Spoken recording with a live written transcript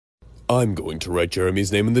I'm going to write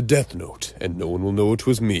Jeremy's name in the death note, and no one will know it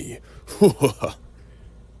was me.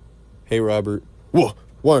 Hey, Robert. Whoa,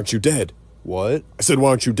 why aren't you dead? What? I said, why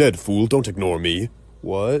aren't you dead, fool? Don't ignore me.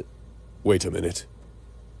 What? Wait a minute.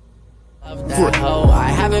 I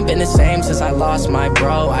haven't been the same since I lost my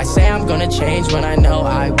bro. I say I'm gonna change when I know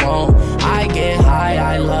I won't. I get high,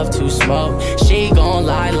 I love to smoke. She gon'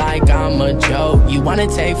 lie like I'm a joke. You wanna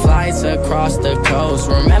take flights across the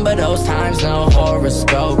coast. Remember those times, no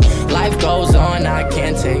horoscope. Life goes on, I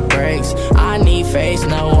can't take breaks. I need faith,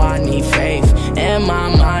 no, I need faith. In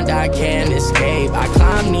my mind, I can't escape. I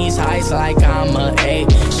climb these heights like I'm a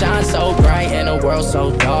ape. Shine so bright in a world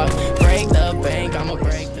so dark. Break the bank, I'ma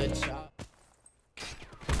break the chart.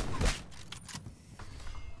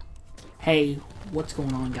 Hey, what's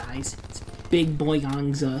going on, guys? It's Big Boy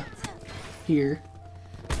Gongza here,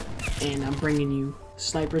 and I'm bringing you a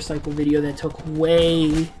Sniper Cycle video that took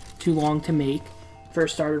way too long to make.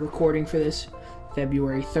 First started recording for this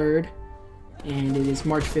February 3rd, and it is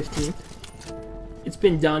March 15th. It's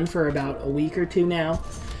been done for about a week or two now,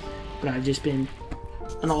 but I've just been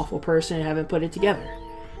an awful person and haven't put it together.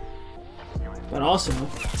 But also,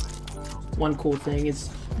 one cool thing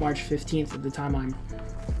is March 15th at the time I'm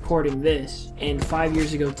recording this, and 5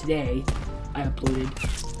 years ago today I uploaded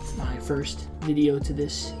my first video to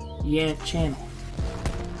this channel.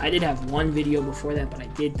 I did have one video before that, but I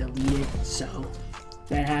did delete it, so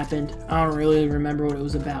that happened. I don't really remember what it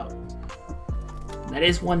was about. That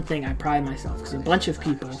is one thing I pride myself, because a bunch of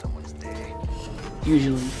people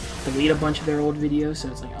usually delete a bunch of their old videos, so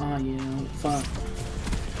it's like, oh, you know, fuck.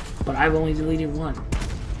 But I've only deleted one.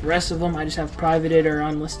 The rest of them I just have privated or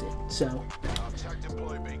unlisted, so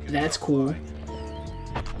that's cool.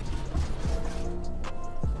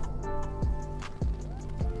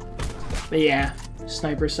 But yeah,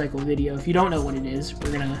 Sniper Cycle video. If you don't know what it is,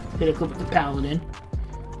 we're gonna hit a clip with the Paladin,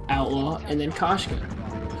 Outlaw, and then Koshka.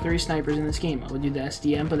 3 snipers in this game. I would do the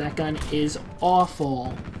SDM, but that gun is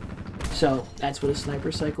awful. So that's what a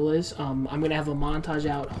Sniper Cycle is. I'm gonna have a montage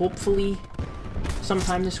out, hopefully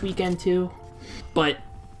sometime this weekend too. But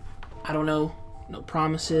I don't know. No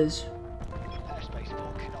promises.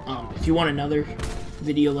 If you want another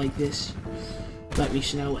video like this, let me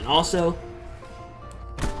know. And also,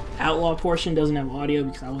 Outlaw portion doesn't have audio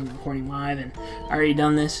because I wasn't recording live, and I already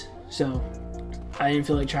done this, so I didn't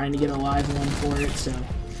feel like trying to get a live one for it, so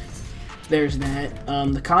there's that.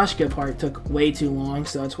 The Koshka part took way too long,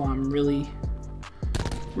 so that's why I'm really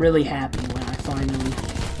happy when I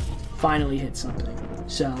finally hit something.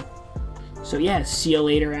 So yeah, see you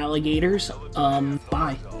later, alligators.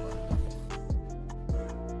 Bye.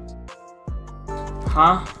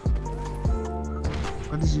 Huh?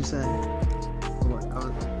 What did you say? What? Oh,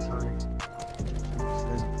 sorry. You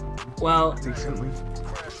said Well, recently.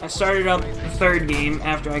 I started up the 3rd game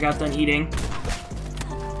after I got done eating.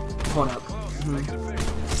 Hold up.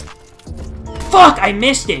 Fuck! I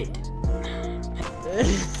missed it!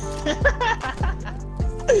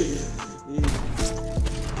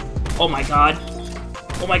 Oh my god.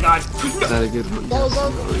 Oh my god. Is that a good one?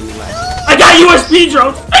 I got USB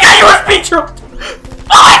drone! I got USB drone!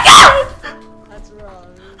 Oh my god! That's wrong.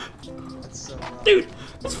 That's so wrong. Dude,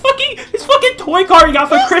 this fucking toy car you got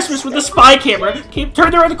for Christmas with the spy camera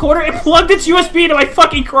turned around the corner and plugged its USB into my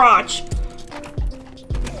fucking crotch.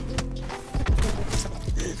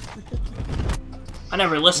 I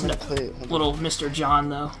never listened to little Mr. John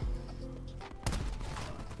though.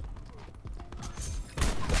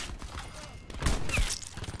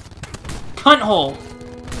 Cunt hole.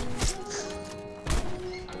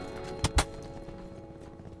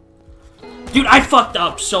 Dude, I fucked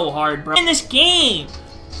up so hard, bro. In this game!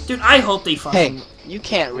 Dude, I hope they fucking... Hey, you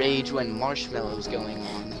can't rage when marshmallow's going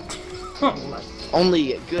on.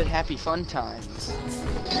 Only good, happy, fun times.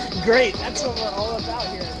 Great, that's what we're all about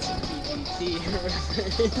here at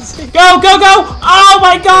CPGT. Go, go, go! Oh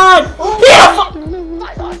my god! Yeah!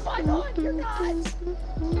 Fight on, you're nuts!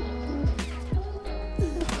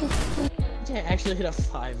 You can't actually hit a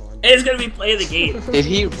 5 on. It's gonna be play of the game. Did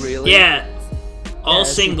he really? Yeah. All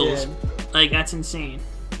Yes, he singles. did. Like, that's insane.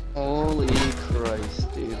 Holy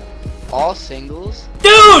Christ, dude. All singles?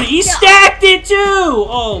 Dude, he stacked it too!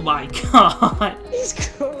 Oh my god. He's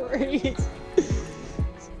great.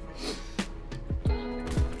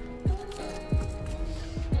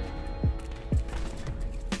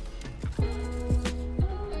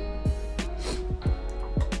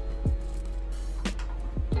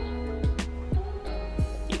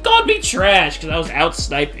 He called me trash because I was out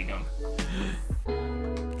sniping him.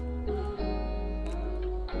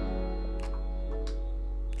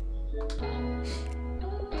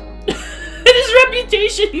 His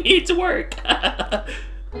reputation needs work.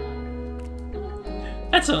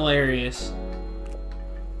 That's hilarious.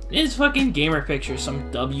 His fucking gamer picture,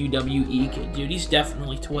 some WWE kid, dude. He's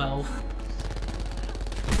definitely 12.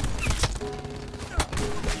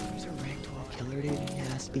 He's a rank 12 killer, dude. He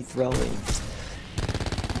has to be throwing.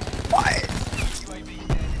 What?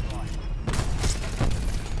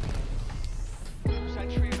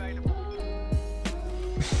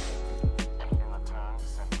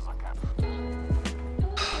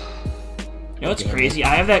 You know what's crazy?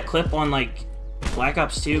 I have that clip on, like, Black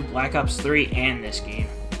Ops 2, Black Ops 3, and this game.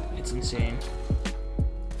 It's insane.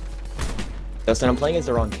 Dustin, I'm playing as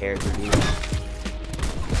the wrong character, dude.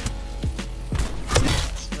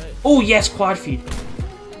 Oh, yes, quad feed.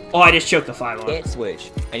 Oh, I just choked the 5 on. Can't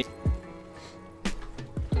switch. I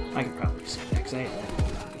could probably say that, because I had that at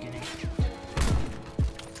the beginning.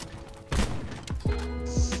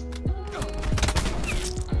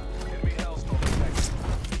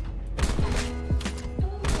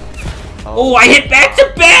 Oh, I hit back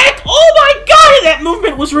to back! Oh my god, that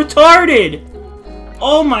movement was retarded!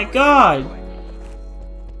 Oh my god.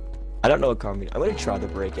 I don't know what Carmen. I'm gonna try to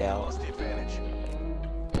break out.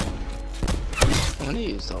 I'm gonna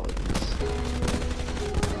use all of these.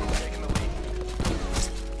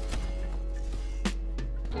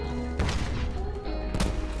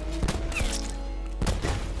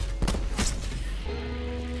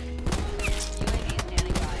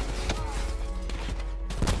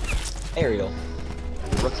 Aerial.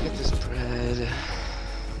 Let's get this bread.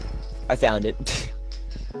 I found it.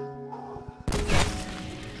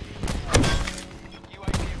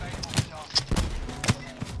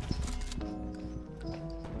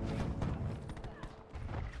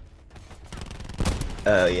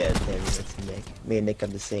 Oh yeah, that's Nick. Me and Nick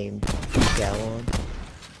have the same gal on.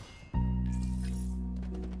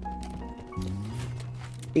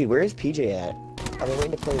 Dude, where is PJ at? I've been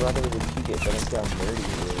waiting to play Rocket with PJ, so I don't see how nerdy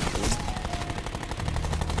he is, dude.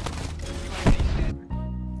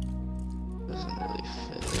 Doesn't really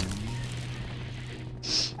fit.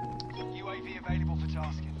 UAV available for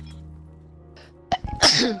tasking.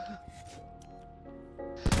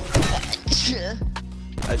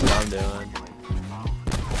 That's what I'm doing.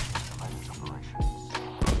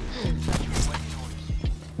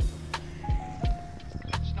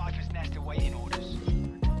 Sniper's nest awaiting orders.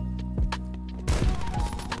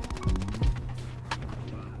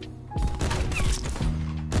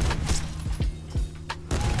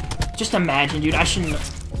 Just imagine, dude, I shouldn't...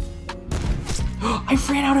 I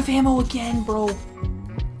ran out of ammo again, bro.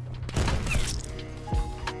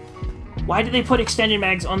 Why did they put extended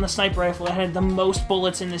mags on the sniper rifle that had the most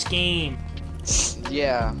bullets in this game?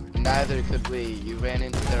 Yeah, neither could we. You ran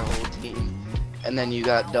into their whole team, and then you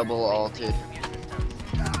got double ulted.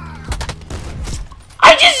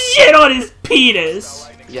 I just shit on his penis!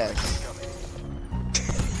 Yes.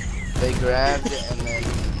 They grabbed and then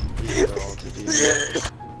you were ulted you.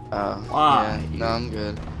 Oh, Wow. yeah, no, I'm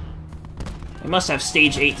good. They must have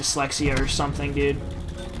stage 8 dyslexia or something, dude.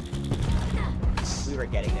 We were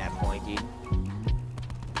getting that point, dude.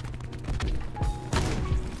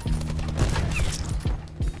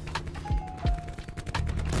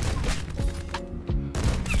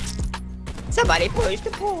 Somebody push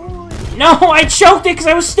the point. No, I choked it because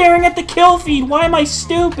I was staring at the kill feed. Why am I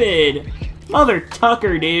stupid? Mother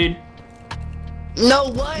Tucker, dude. No,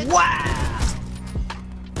 what? Wow!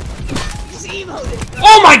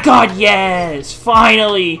 Oh my god, yes!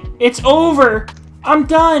 Finally! It's over! I'm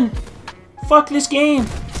done! Fuck this game.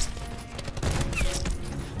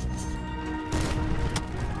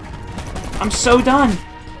 I'm so done.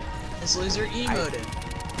 This loser emoted.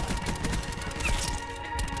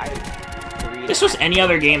 This was any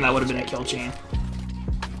other game that would have been a kill chain.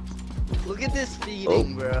 Look at this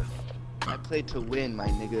feeding, bro. I played to win, my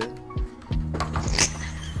nigga.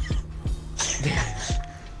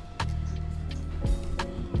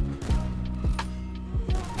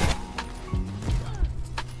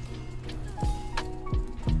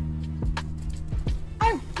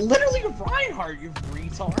 I'm literally Reinhardt, you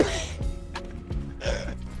retard.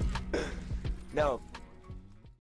 No,